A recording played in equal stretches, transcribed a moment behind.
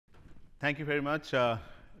Thank you very much.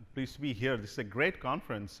 Pleased to be here. This is a great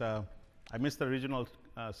conference. I missed the original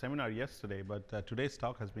seminar yesterday, but today's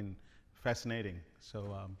talk has been fascinating.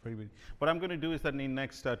 So what I'm going to do is that in the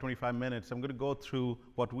next 25 minutes, I'm going to go through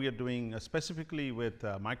what we are doing specifically with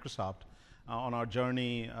Microsoft on our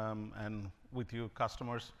journey and with you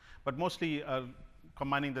customers, but mostly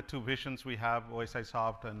combining the two visions we have, OSI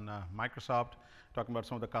Soft and Microsoft, talking about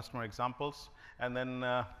some of the customer examples, and then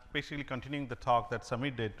basically continuing the talk that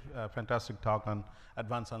Samir did, a fantastic talk on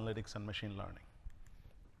advanced analytics and machine learning.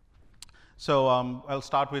 So I'll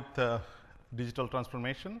start with digital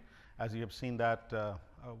transformation. As you have seen that,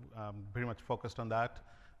 very much focused on that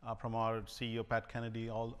from our CEO, Pat Kennedy,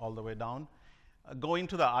 all the way down. Go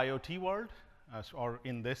into the IoT world, or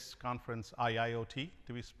in this conference, IIoT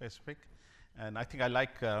to be specific. And I think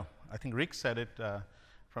I think Rick said it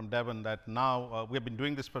from Devon that now we have been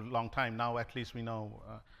doing this for a long time. Now at least we know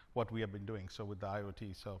what we have been doing. So with the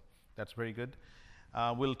IoT, so that's very good.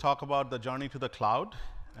 We'll talk about the journey to the cloud.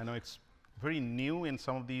 I know it's very new in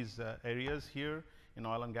some of these areas here in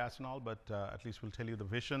oil and gas and all, but at least we'll tell you the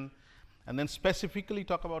vision. And then specifically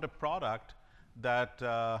talk about a product that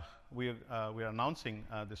we are announcing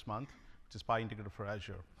this month, which is PI Integrator for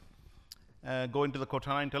Azure. Go into the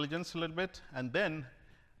Cortana intelligence a little bit, and then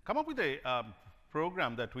come up with a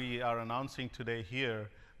program that we are announcing today here,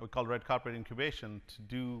 we call Red Carpet Incubation, to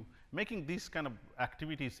do making these kind of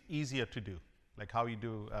activities easier to do, like how you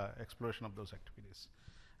do exploration of those activities,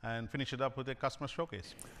 and finish it up with a customer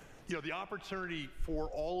showcase. You know, the opportunity for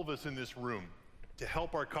all of us in this room to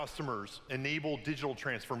help our customers enable digital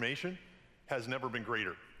transformation has never been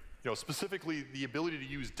greater. You know, specifically the ability to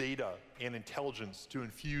use data and intelligence to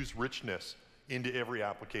infuse richness into every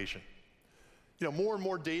application. You know, more and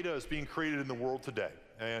more data is being created in the world today,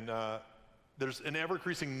 and there's an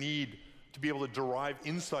ever-increasing need to be able to derive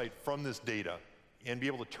insight from this data and be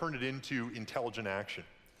able to turn it into intelligent action.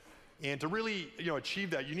 And to really, achieve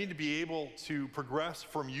that, you need to be able to progress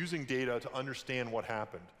from using data to understand what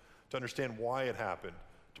happened, to understand why it happened,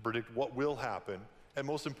 to predict what will happen, and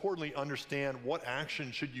most importantly, understand what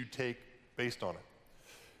action should you take based on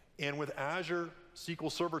it. And with Azure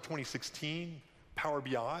SQL Server 2016, Power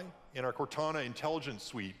BI, and our Cortana Intelligence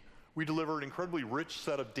Suite, we deliver an incredibly rich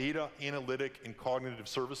set of data, analytic, and cognitive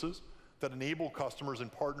services that enable customers and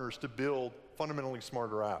partners to build fundamentally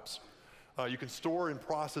smarter apps. You can store and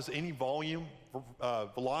process any volume,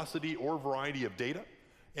 velocity, or variety of data,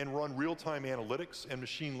 and run real-time analytics and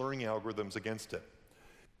machine learning algorithms against it.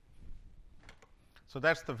 So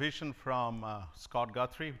that's the vision from Scott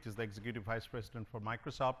Guthrie, which is the Executive Vice President for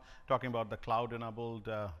Microsoft, talking about the cloud-enabled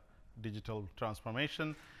digital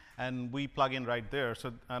transformation. And we plug in right there.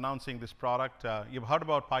 So announcing this product, you've heard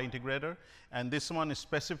about PI Integrator, and this one is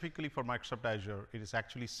specifically for Microsoft Azure. It is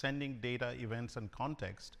actually sending data, events, and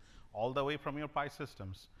context all the way from your PI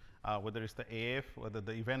systems, whether it's the AF, whether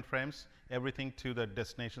the event frames, everything to the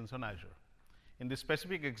destinations on Azure. In this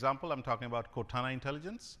specific example, I'm talking about Cortana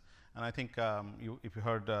Intelligence. And I think if you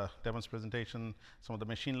heard Devon's presentation, some of the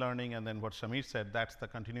machine learning, and then what Samir said, that's the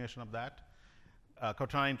continuation of that.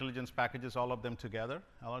 Cortana Intelligence packages all of them together.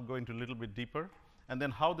 I'll go into a little bit deeper. And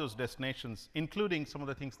then how those destinations, including some of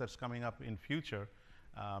the things that's coming up in future,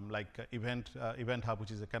 like Event Hub,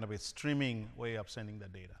 which is a kind of a streaming way of sending the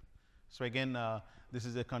data. So again, this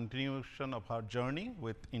is a continuation of our journey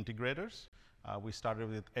with integrators. We started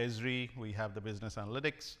with Esri, we have the business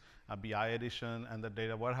analytics, BI edition, and the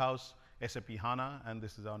data warehouse, SAP HANA, and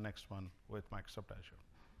this is our next one with Microsoft Azure.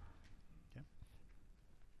 Okay.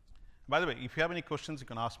 By the way, if you have any questions, you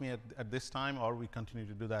can ask me at this time, or we continue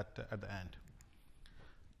to do that at the end.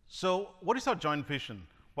 So what is our joint vision?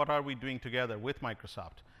 What are we doing together with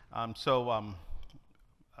Microsoft?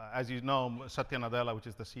 As you know, Satya Nadella, which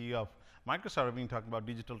is the CEO of Microsoft, have been talking about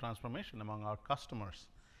digital transformation among our customers.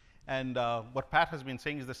 And what Pat has been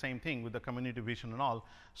saying is the same thing with the community vision and all.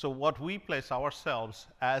 So what we place ourselves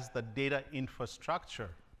as the data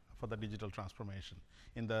infrastructure for the digital transformation.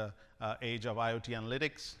 In the age of IoT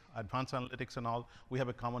analytics, advanced analytics and all, we have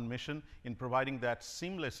a common mission in providing that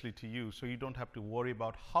seamlessly to you, so you don't have to worry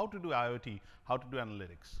about how to do IoT, how to do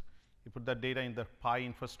analytics. You put that data in the PI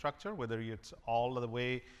infrastructure, whether it's all the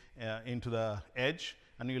way into the edge,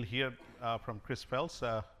 and you'll hear from Chris Phelps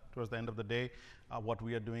towards the end of the day what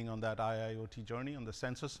we are doing on that IIoT journey on the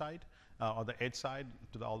sensor side, or the edge side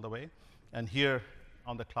to all the way, and here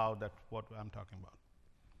on the cloud, that's what I'm talking about.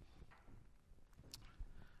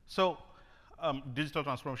 So digital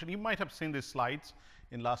transformation, you might have seen these slides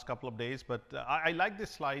in the last couple of days, but I like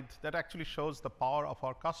this slide that actually shows the power of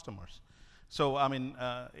our customers. So I mean,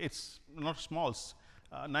 it's not small.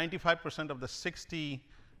 95% of the 60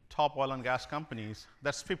 top oil and gas companies,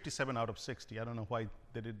 that's 57 out of 60. I don't know why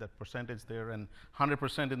they did that percentage there, and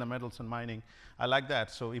 100% in the metals and mining. I like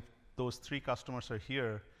that. So if those 3 customers are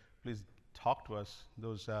here, please talk to us,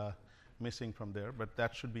 those missing from there, but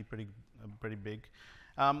that should be pretty big.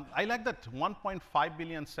 I like that 1.5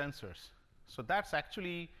 billion sensors. So that's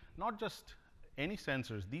actually not just any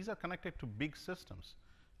sensors. These are connected to big systems.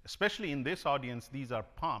 Especially in this audience, these are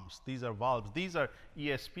pumps, these are valves, these are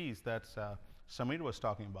ESPs that Samir was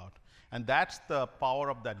talking about. And that's the power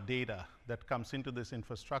of that data that comes into this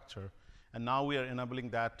infrastructure. And now we are enabling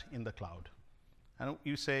that in the cloud. And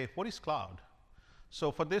you say, what is cloud?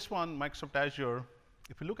 So for this one, Microsoft Azure,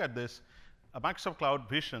 if you look at this, Microsoft Cloud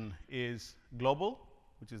Vision is global,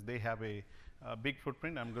 which is they have a big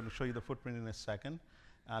footprint. I'm going to show you the footprint in a second.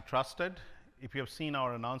 Trusted. If you have seen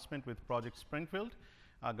our announcement with Project Springfield,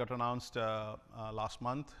 got announced last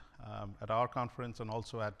month at our conference and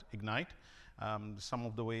also at Ignite. Some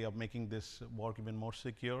of the way of making this work even more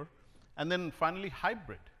secure. And then finally,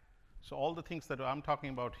 hybrid. So all the things that I'm talking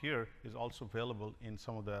about here is also available in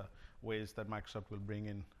some of the ways that Microsoft will bring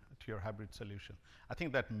in to your hybrid solution. I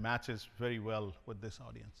think that matches very well with this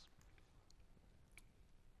audience.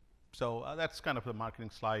 So that's kind of the marketing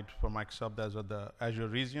slide for Microsoft. Those are the Azure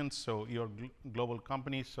regions. So your global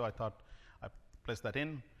companies. So I thought I'd place that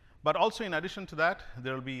in. But also in addition to that,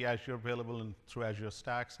 there will be Azure available through Azure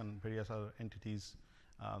Stacks and various other entities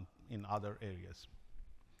in other areas.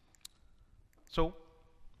 So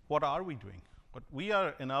what are we doing? What we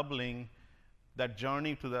are enabling that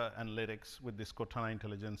journey to the analytics with this Cortana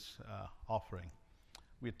Intelligence offering.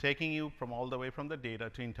 We're taking you from all the way from the data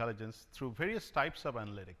to intelligence through various types of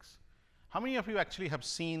analytics. How many of you actually have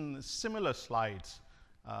seen similar slides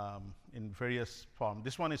in various forms?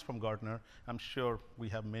 This one is from Gartner. I'm sure we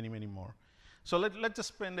have many, many more. So let's just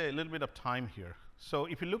spend a little bit of time here. So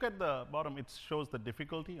if you look at the bottom, it shows the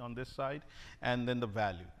difficulty on this side and then the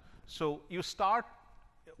value. So you start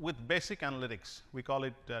with basic analytics. We call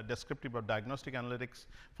it descriptive or diagnostic analytics,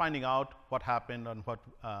 finding out what happened and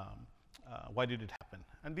why did it happen.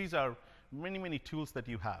 And these are many, many tools that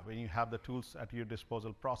you have. And you have the tools at your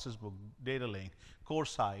disposal, Process Book, Data Lake,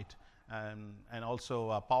 CoreSight, and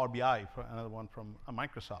also Power BI, for another one from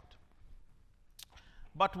Microsoft.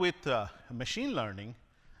 But with machine learning,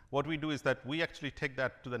 what we do is that we actually take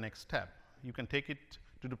that to the next step. You can take it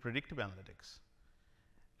to do predictive analytics.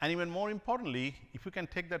 And even more importantly, if you can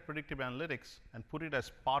take that predictive analytics and put it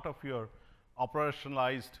as part of your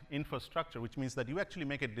operationalized infrastructure, which means that you actually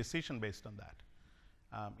make a decision based on that.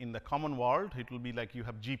 In the common world, it will be like you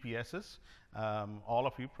have GPSs, all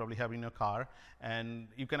of you probably have in your car, and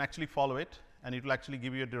you can actually follow it, and it will actually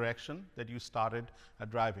give you a direction that you started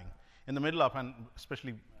driving. In the middle of, and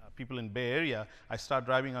especially people in Bay Area, I start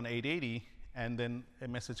driving on 880, and then a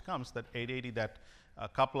message comes that 880, that a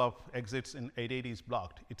couple of exits in 880 is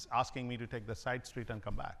blocked. It's asking me to take the side street and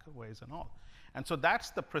come back, ways and all. And so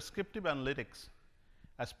that's the prescriptive analytics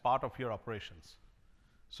as part of your operations.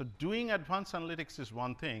 So doing advanced analytics is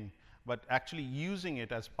one thing, but actually using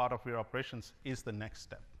it as part of your operations is the next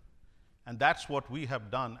step. And that's what we have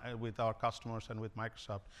done with our customers and with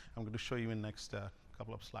Microsoft. I'm going to show you in the next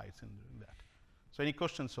couple of slides in doing that. So any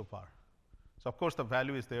questions so far? So of course the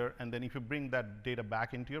value is there, and then if you bring that data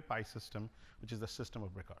back into your PI system, which is the system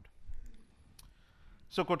of record.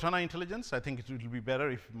 So Cortana Intelligence, I think it would be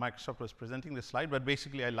better if Microsoft was presenting this slide, but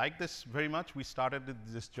basically I like this very much. We started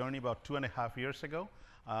this journey about 2.5 years ago.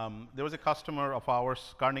 There was a customer of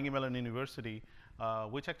ours, Carnegie Mellon University,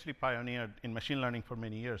 which actually pioneered in machine learning for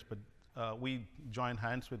many years, but we joined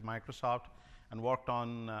hands with Microsoft and worked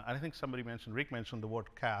on, I think somebody mentioned, Rick mentioned the word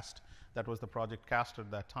CAST. That was the project CAST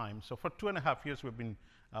at that time. So for 2.5 years, we've been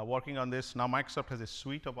working on this. Now Microsoft has a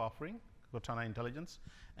suite of offering, Cortana Intelligence,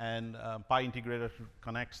 and PI Integrator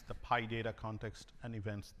connects the PI data, context, and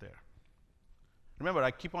events there. Remember,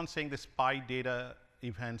 I keep on saying this PI data,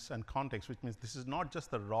 events, and context, which means this is not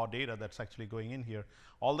just the raw data that's actually going in here.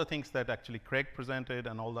 All the things that actually Craig presented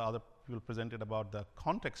and all the other people presented about the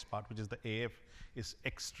context part, which is the AF, is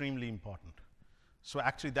extremely important. So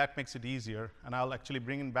actually that makes it easier, and I'll actually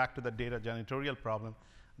bring it back to the data janitorial problem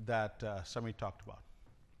that Samir talked about.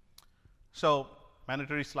 So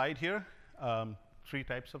mandatory slide here, 3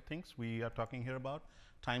 types of things we are talking here about.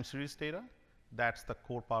 Time series data, that's the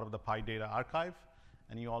core part of the PI data archive,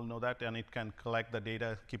 and you all know that, and it can collect the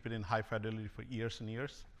data, keep it in high fidelity for years and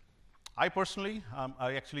years. I personally,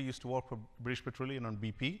 I actually used to work for British Petroleum on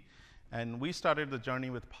BP, and we started the journey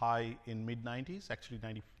with PI in mid-90s, actually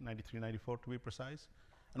 93, 94 to be precise.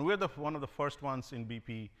 And we're one of the first ones in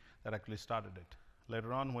BP that actually started it.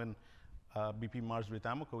 Later on, when BP merged with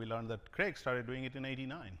Amoco, we learned that Craig started doing it in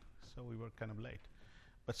 '89, so we were kind of late.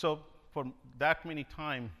 But so for that many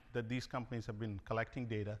time that these companies have been collecting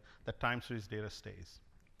data, the time series data stays.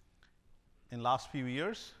 In last few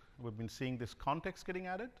years, we've been seeing this context getting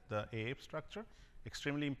added, the AF structure,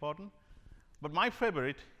 extremely important. But my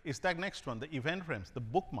favorite is that next one, the event frames, the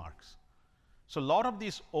bookmarks. So a lot of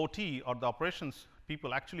these OT or the operations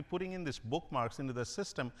people actually putting in these bookmarks into the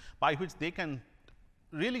system by which they can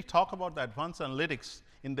really talk about the advanced analytics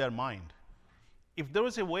in their mind. If there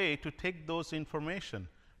was a way to take those information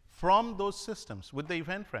from those systems with the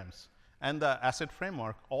event frames and the asset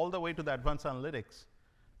framework all the way to the advanced analytics,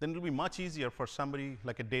 then it will be much easier for somebody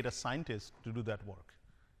like a data scientist to do that work.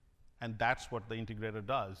 And that's what the integrator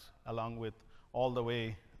does, along with all the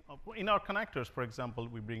way. In our connectors, for example,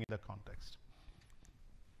 we bring in the context.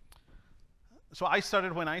 So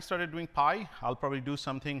when I started doing PI, I'll probably do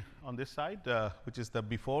something on this side, which is the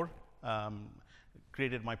before.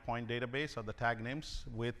 Created my point database or the tag names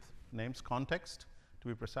with names context, to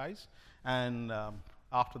be precise. And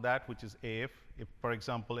after that, which is AF, if, for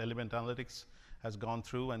example, Element Analytics has gone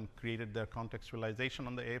through and created their contextualization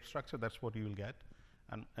on the AF structure, that's what you will get,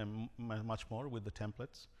 and much more with the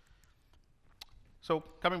templates. So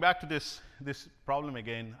coming back to this problem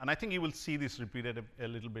again, and I think you will see this repeated a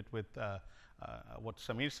little bit with what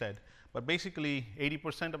Samir said, but basically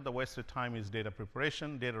 80% of the wasted time is data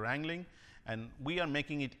preparation, data wrangling, and we are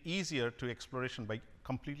making it easier to exploration by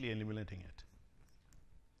completely eliminating it.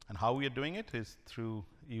 And how we are doing it is through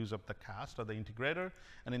use of the cast or the integrator,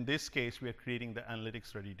 and in this case, we are creating the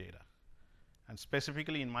analytics-ready data. And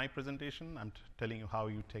specifically in my presentation, I'm telling you how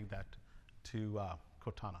you take that to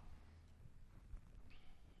Cortana.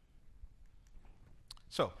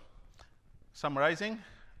 So, summarizing,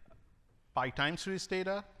 PI time series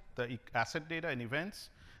data, the asset data and events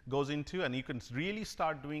goes into, and you can really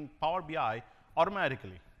start doing Power BI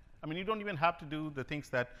automatically. I mean, you don't even have to do the things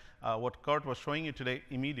that what Kurt was showing you today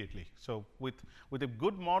immediately. So with a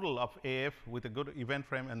good model of AF, with a good event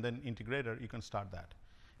frame and then integrator, you can start that.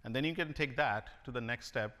 And then you can take that to the next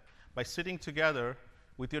step by sitting together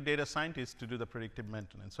with your data scientists to do the predictive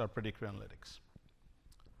maintenance or predictive analytics.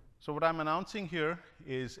 So what I'm announcing here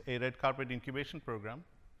is a red carpet incubation program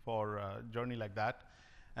for a journey like that.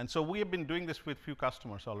 And so we have been doing this with few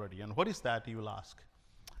customers already. And what is that, you will ask?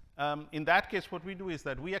 In that case, what we do is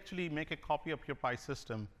that we actually make a copy of your PI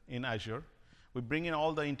system in Azure. We bring in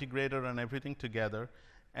all the integrator and everything together.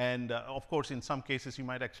 And of course, in some cases, you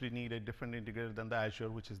might actually need a different integrator than the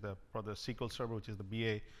Azure, which is for the SQL Server, which is the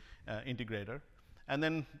BA integrator. And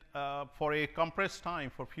then for a compressed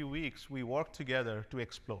time, for a few weeks, we work together to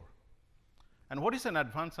explore. And what is an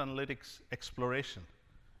advanced analytics exploration?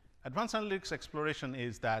 Advanced analytics exploration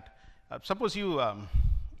is that, suppose you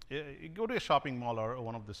go to a shopping mall or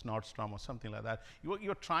one of this Nordstrom or something like that,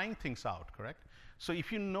 you're trying things out, correct? So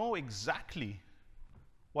if you know exactly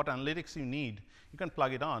what analytics you need, you can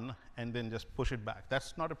plug it on and then just push it back.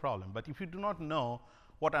 That's not a problem. But if you do not know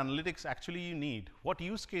what analytics actually you need, what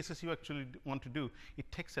use cases you actually want to do,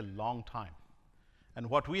 it takes a long time. And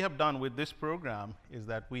what we have done with this program is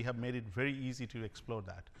that we have made it very easy to explore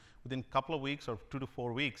that. Within a couple of weeks or 2 to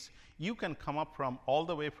 4 weeks, you can come up from all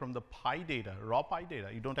the way from the PI data, raw PI data.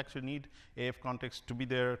 You don't actually need AF context to be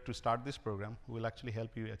there to start this program. We'll actually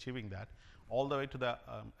help you achieving that, all the way to the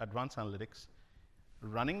advanced analytics,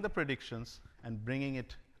 running the predictions, and bringing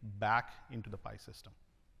it back into the PI system.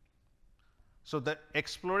 So the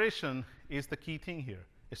exploration is the key thing here.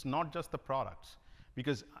 It's not just the products,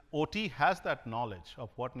 because OT has that knowledge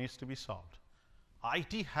of what needs to be solved.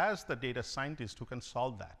 IT has the data scientist who can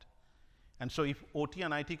solve that. And so if OT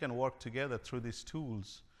and IT can work together through these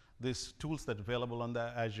tools that are available on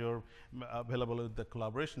the Azure, available with the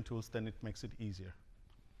collaboration tools, then it makes it easier.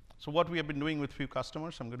 So what we have been doing with few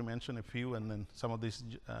customers, I'm going to mention a few, and then some of these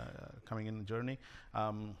coming in the journey.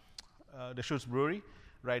 The Schutz Brewery,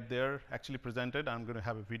 right there, actually presented. I'm going to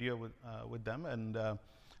have a video with them. And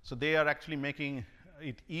so they are actually making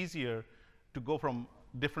it easier to go from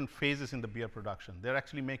different phases in the beer production. They're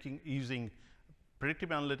actually using predictive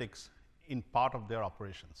analytics in part of their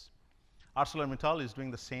operations. ArcelorMittal is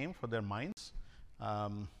doing the same for their mines.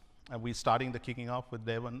 And we're starting the kicking off with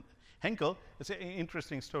Devon Henkel. It's an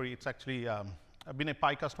interesting story. It's actually I've been a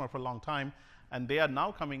PI customer for a long time, and they are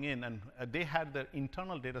now coming in, and they had their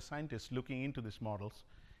internal data scientists looking into these models,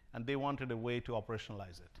 and they wanted a way to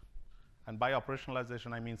operationalize it. And by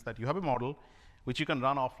operationalization, I mean that you have a model which you can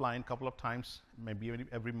run offline a couple of times, maybe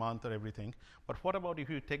every month or everything. But what about if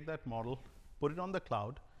you take that model, put it on the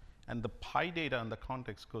cloud, and the PI data and the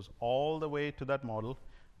context goes all the way to that model,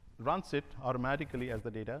 runs it automatically as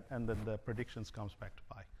the data, and then the predictions comes back to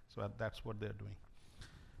PI. So that's what they're doing.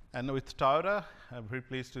 And with Toyota, I'm very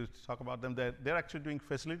pleased to talk about them. They're actually doing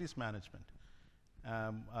facilities management,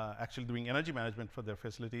 actually doing energy management for their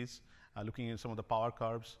facilities, looking at some of the power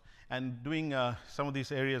curves, and doing some of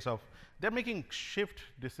these areas of, they're making shift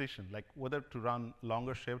decision, like whether to run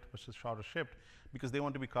longer shift versus shorter shift, because they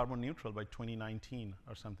want to be carbon neutral by 2019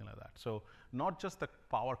 or something like that. So not just the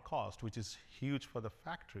power cost, which is huge for the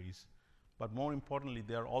factories, but more importantly,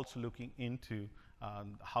 they are also looking into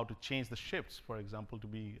how to change the shifts, for example, to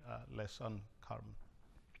be less on carbon.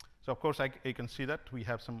 So of course, you can see that we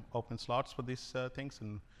have some open slots for these things,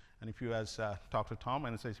 and if you guys talk to Tom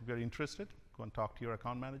and says if you're interested, go and talk to your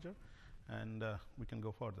account manager, and we can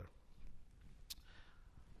go further.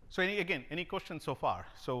 So any questions so far?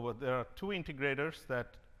 So there are two integrators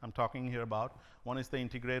that I'm talking here about. One is the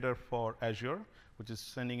integrator for Azure, which is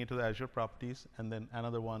sending it to the Azure properties, and then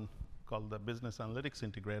another one called the business analytics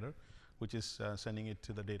integrator, which is sending it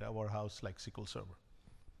to the data warehouse like SQL Server.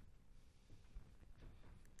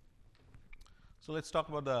 So let's talk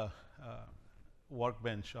about the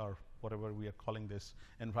workbench, or whatever we are calling this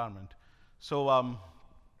environment. So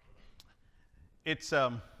it's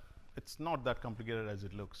not that complicated as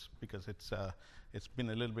it looks, because it's been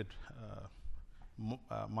a little bit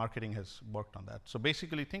marketing has worked on that. So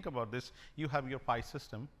basically, think about this: you have your PI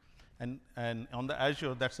system, and on the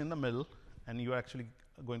Azure that's in the middle, and you're actually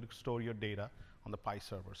going to store your data on the PI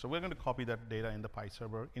server. So we're going to copy that data in the PI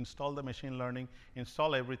server, install the machine learning,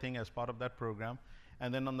 install everything as part of that program,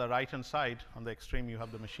 and then on the right-hand side, on the extreme, you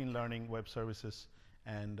have the machine learning, web services,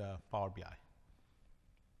 and Power BI.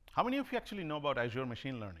 How many of you actually know about Azure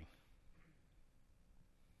machine learning?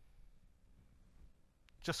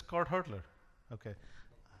 Just Scott Hurtler. Okay.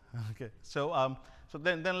 Okay. So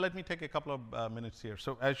then let me take a couple of minutes here.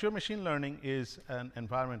 So Azure machine learning is an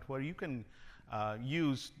environment where you can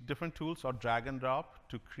use different tools or drag and drop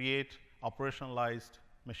to create operationalized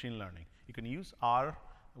machine learning. You can use R,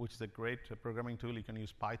 which is a great programming tool. You can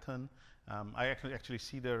use Python. I actually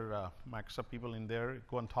see their Microsoft people in there.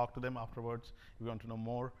 Go and talk to them afterwards if you want to know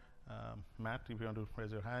more. Matt, if you want to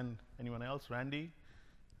raise your hand. Anyone else? Randy?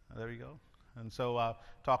 There you go. And so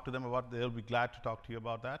talk to them about, they'll be glad to talk to you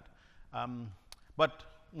about that. But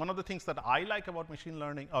one of the things that I like about machine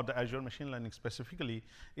learning, or the Azure machine learning specifically,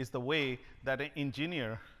 is the way that an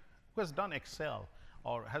engineer who has done Excel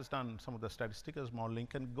or has done some of the statistical modeling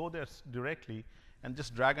can go there directly and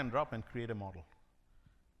just drag and drop and create a model.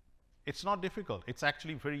 It's not difficult. It's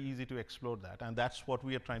actually very easy to explore that, and that's what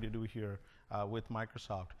we are trying to do here with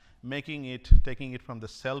Microsoft, taking it from the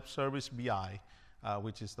self-service BI,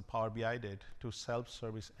 which is the Power BI did, to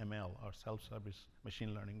self-service ML, or self-service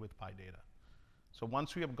machine learning with PI data. So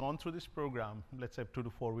once we have gone through this program, let's say 2 to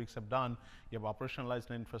 4 weeks have done, you have operationalized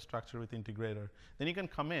an infrastructure with integrator, then you can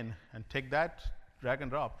come in and take that, drag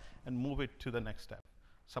and drop, and move it to the next step.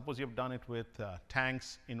 Suppose you've done it with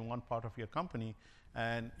tanks in one part of your company,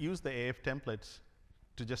 and use the AF templates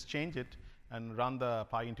to just change it and run the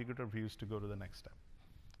PI Integrator views to go to the next step.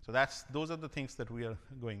 So those are the things that we are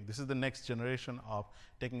going. This is the next generation of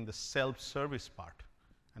taking the self-service part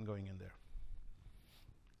and going in there.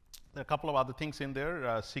 There are a couple of other things in there.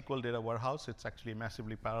 SQL Data Warehouse, it's actually a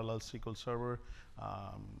massively parallel SQL Server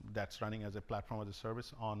that's running as a platform as a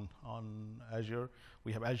service on Azure.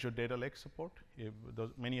 We have Azure Data Lake support.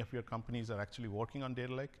 Many of your companies are actually working on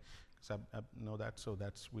Data Lake, because I know that, so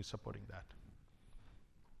we're supporting that.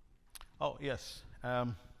 Oh, yes.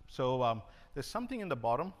 There's something in the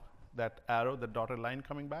bottom, that arrow, the dotted line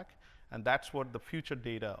coming back, and that's what the future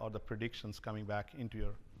data or the predictions coming back into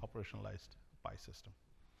your operationalized PI system.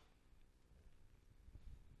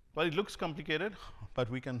 Well, it looks complicated, but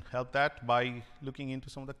we can help that by looking into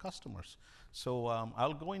some of the customers. So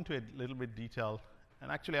I'll go into a little bit detail,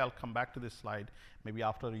 and actually I'll come back to this slide maybe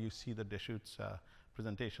after you see the Deschutes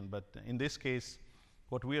presentation. But in this case,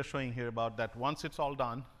 what we are showing here about that, once it's all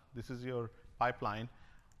done, this is your pipeline,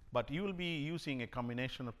 but you will be using a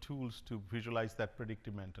combination of tools to visualize that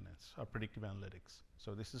predictive maintenance or predictive analytics.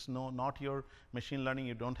 So this is not your machine learning.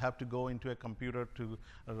 You don't have to go into a computer to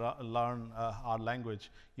learn our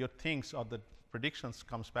language. Your things or the predictions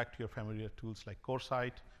comes back to your familiar tools like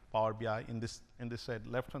CoreSight, Power BI. In this side,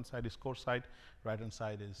 left-hand side is CoreSight, right-hand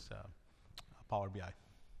side is Power BI.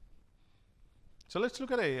 So let's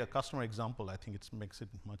look at a customer example. I think it makes it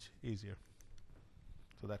much easier.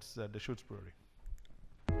 So that's Deschutes Brewery.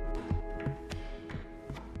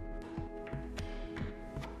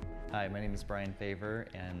 Hi, my name is Brian Favor,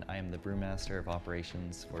 and I am the brewmaster of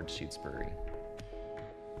operations for Deschutes Brewery.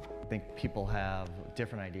 I think people have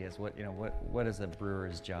different ideas. What is a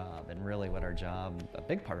brewer's job? And really what our job, a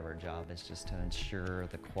big part of our job, is just to ensure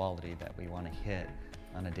the quality that we want to hit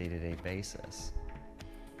on a day-to-day basis.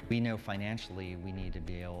 We know financially we need to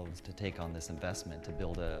be able to take on this investment. To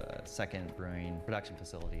build a second brewing production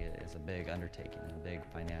facility is a big undertaking, a big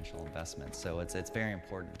financial investment. So it's very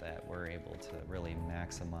important that we're able to really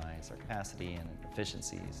maximize our capacity and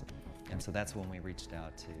efficiencies. And so that's when we reached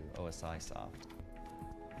out to OSI Soft.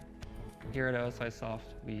 Here at OSI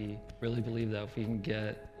Soft, we really believe that if we can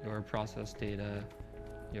get your process data,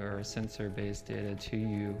 your sensor-based data to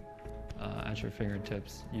you at your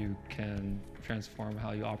fingertips, you can transform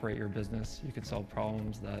how you operate your business. You can solve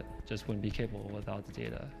problems that just wouldn't be capable without the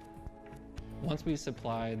data. Once we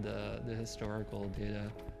supplied the historical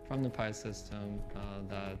data from the PI system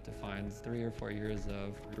that defines 3 or 4 years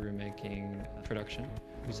of brew making production,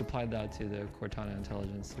 we supplied that to the Cortana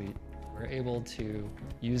Intelligence Suite. We're able to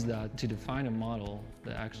use that to define a model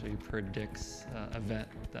that actually predicts an event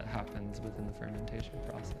that happens within the fermentation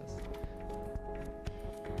process.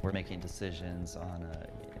 We're making decisions on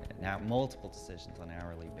multiple decisions on an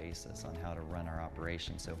hourly basis on how to run our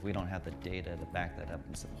operation. So if we don't have the data to back that up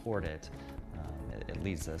and support it, it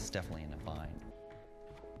leaves us definitely in a bind.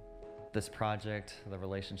 This project, the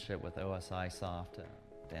relationship with OSI Soft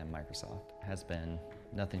and Microsoft, has been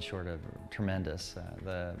nothing short of tremendous.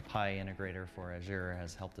 The PI Integrator for Azure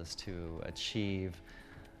has helped us to achieve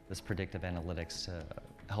this predictive analytics to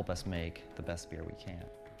help us make the best beer we can.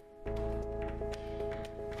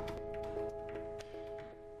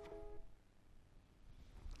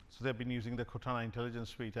 So they've been using the Cortana Intelligence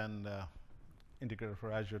Suite and Integrator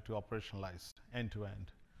for Azure to operationalize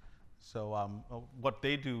end-to-end. So what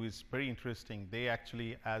they do is very interesting. They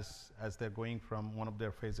actually, as they're going from one of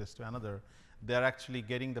their phases to another, they're actually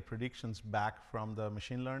getting the predictions back from the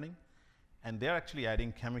machine learning, and they're actually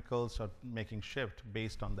adding chemicals or making shift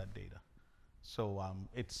based on that data. So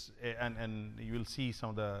and you will see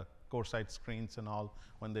some of the core site screens and all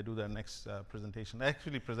when they do their next presentation. They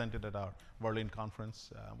actually presented at our Berlin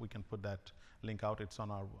conference. We can put that link out. It's on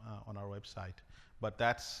our website. But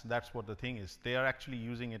that's what the thing is. They are actually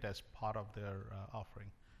using it as part of their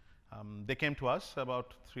offering. They came to us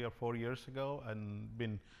about 3 or 4 years ago and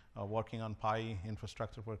been working on PI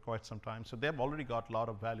infrastructure for quite some time. So they've already got a lot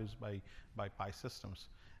of values by PI systems.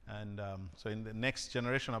 And so in the next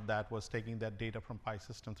generation of that was taking that data from PI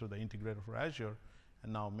system through the integrator for Azure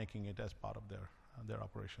and now making it as part of their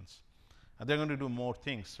operations. And they're going to do more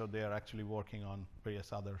things, so they are actually working on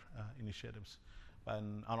various other initiatives.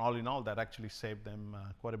 And all in all, that actually saved them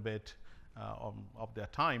quite a bit of their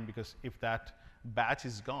time, because if that batch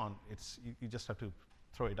is gone, you just have to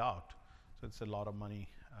throw it out. So it's a lot of money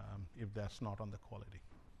if that's not on the quality.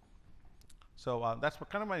 So that's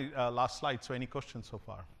kind of my last slide. So any questions so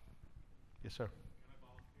far? Yes, sir.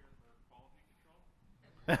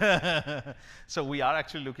 So we are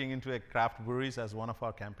actually looking into craft breweries as one of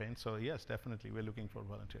our campaigns. So yes, definitely, we're looking for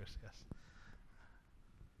volunteers. Yes.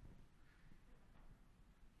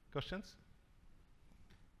 Questions?